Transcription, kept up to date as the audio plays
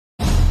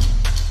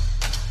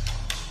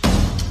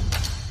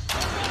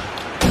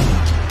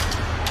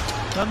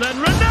And then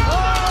Ronaldo!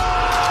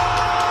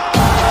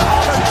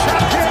 The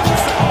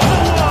champions of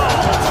the world!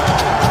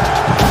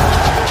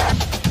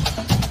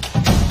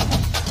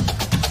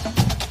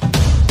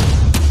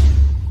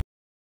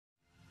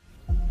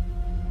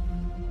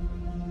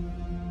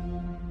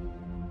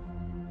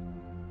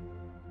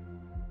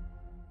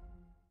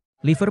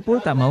 Liverpool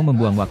tak mau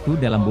membuang waktu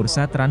dalam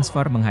bursa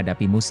transfer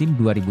menghadapi musim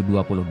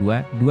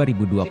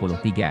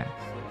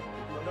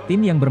 2022-2023.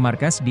 Tim yang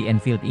bermarkas di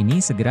Anfield ini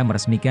segera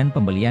meresmikan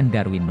pembelian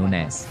Darwin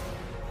Nunez.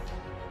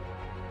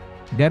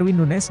 Darwin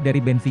Nunez dari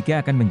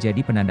Benfica akan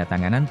menjadi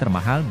penandatanganan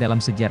termahal dalam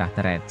sejarah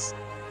The Reds.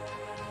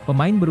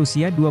 Pemain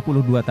berusia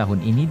 22 tahun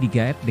ini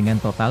digaet dengan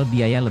total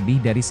biaya lebih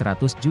dari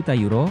 100 juta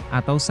euro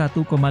atau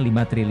 1,5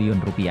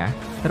 triliun rupiah,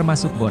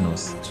 termasuk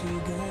bonus.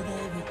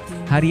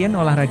 Harian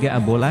olahraga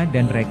bola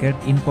dan Rekor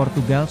in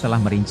Portugal telah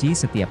merinci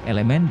setiap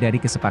elemen dari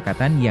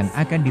kesepakatan yang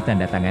akan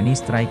ditandatangani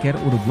striker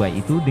Uruguay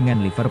itu dengan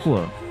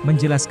Liverpool,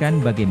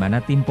 menjelaskan bagaimana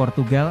tim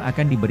Portugal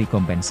akan diberi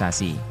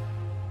kompensasi.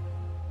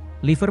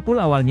 Liverpool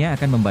awalnya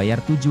akan membayar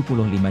 75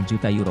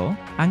 juta euro,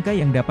 angka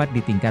yang dapat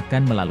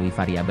ditingkatkan melalui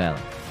variabel.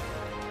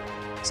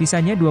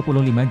 Sisanya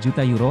 25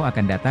 juta euro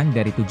akan datang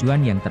dari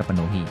tujuan yang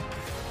terpenuhi.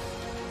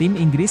 Tim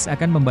Inggris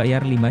akan membayar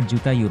 5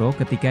 juta euro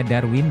ketika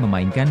Darwin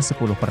memainkan 10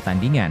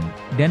 pertandingan,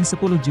 dan 10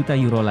 juta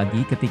euro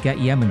lagi ketika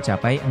ia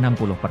mencapai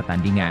 60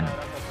 pertandingan.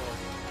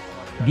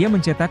 Dia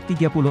mencetak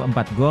 34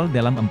 gol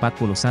dalam 41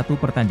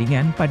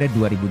 pertandingan pada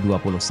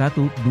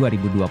 2021-2022.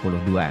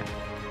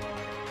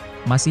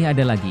 Masih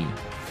ada lagi.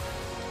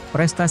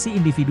 Prestasi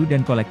individu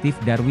dan kolektif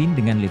Darwin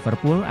dengan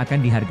Liverpool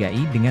akan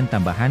dihargai dengan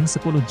tambahan 10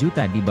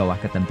 juta di bawah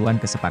ketentuan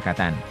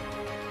kesepakatan.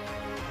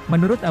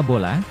 Menurut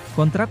Abola,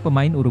 kontrak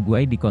pemain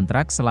Uruguay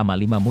dikontrak selama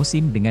 5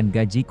 musim dengan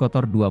gaji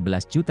kotor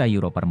 12 juta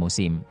euro per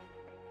musim.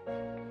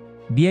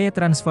 Biaya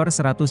transfer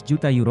 100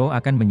 juta euro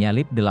akan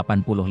menyalip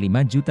 85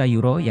 juta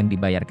euro yang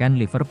dibayarkan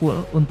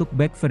Liverpool untuk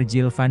bek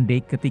Virgil van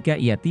Dijk ketika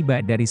ia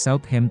tiba dari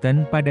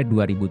Southampton pada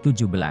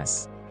 2017.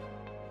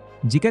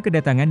 Jika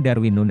kedatangan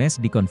Darwin Nunez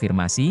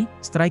dikonfirmasi,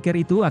 striker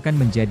itu akan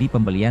menjadi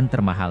pembelian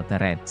termahal The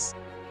Reds.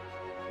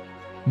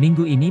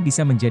 Minggu ini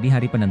bisa menjadi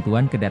hari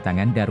penentuan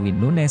kedatangan Darwin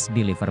Nunez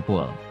di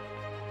Liverpool.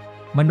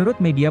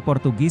 Menurut media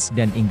Portugis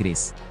dan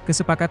Inggris,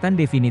 kesepakatan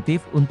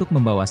definitif untuk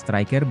membawa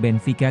striker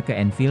Benfica ke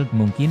Anfield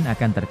mungkin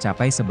akan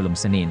tercapai sebelum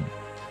Senin.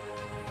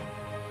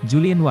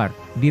 Julian Ward,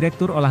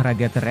 direktur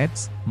olahraga The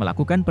Reds,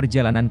 melakukan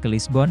perjalanan ke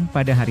Lisbon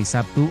pada hari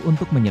Sabtu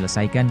untuk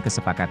menyelesaikan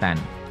kesepakatan.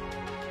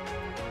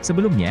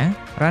 Sebelumnya,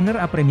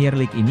 runner-up Premier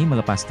League ini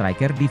melepas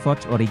striker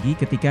Divock Origi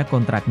ketika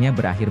kontraknya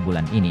berakhir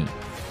bulan ini.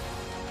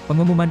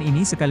 Pengumuman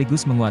ini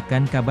sekaligus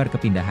menguatkan kabar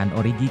kepindahan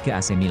Origi ke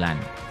AC Milan.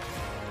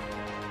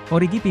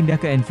 Origi pindah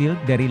ke Anfield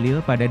dari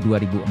Lille pada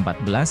 2014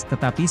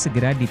 tetapi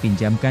segera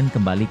dipinjamkan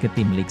kembali ke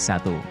tim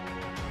Liga 1.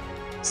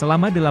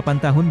 Selama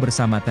 8 tahun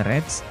bersama The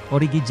Reds,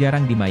 Origi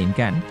jarang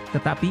dimainkan,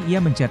 tetapi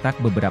ia mencetak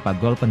beberapa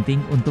gol penting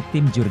untuk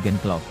tim Jurgen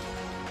Klopp.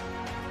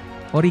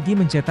 Origi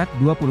mencetak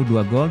 22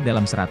 gol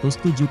dalam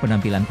 107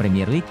 penampilan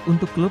Premier League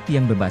untuk klub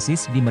yang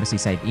berbasis di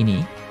Merseyside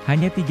ini,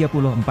 hanya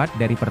 34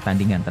 dari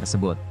pertandingan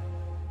tersebut.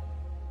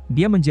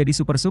 Dia menjadi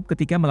super sub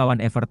ketika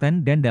melawan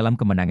Everton dan dalam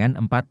kemenangan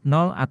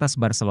 4-0 atas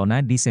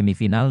Barcelona di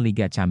semifinal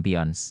Liga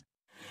Champions.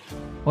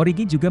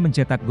 Origi juga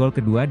mencetak gol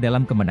kedua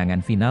dalam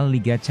kemenangan final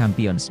Liga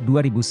Champions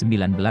 2019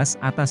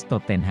 atas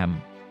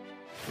Tottenham.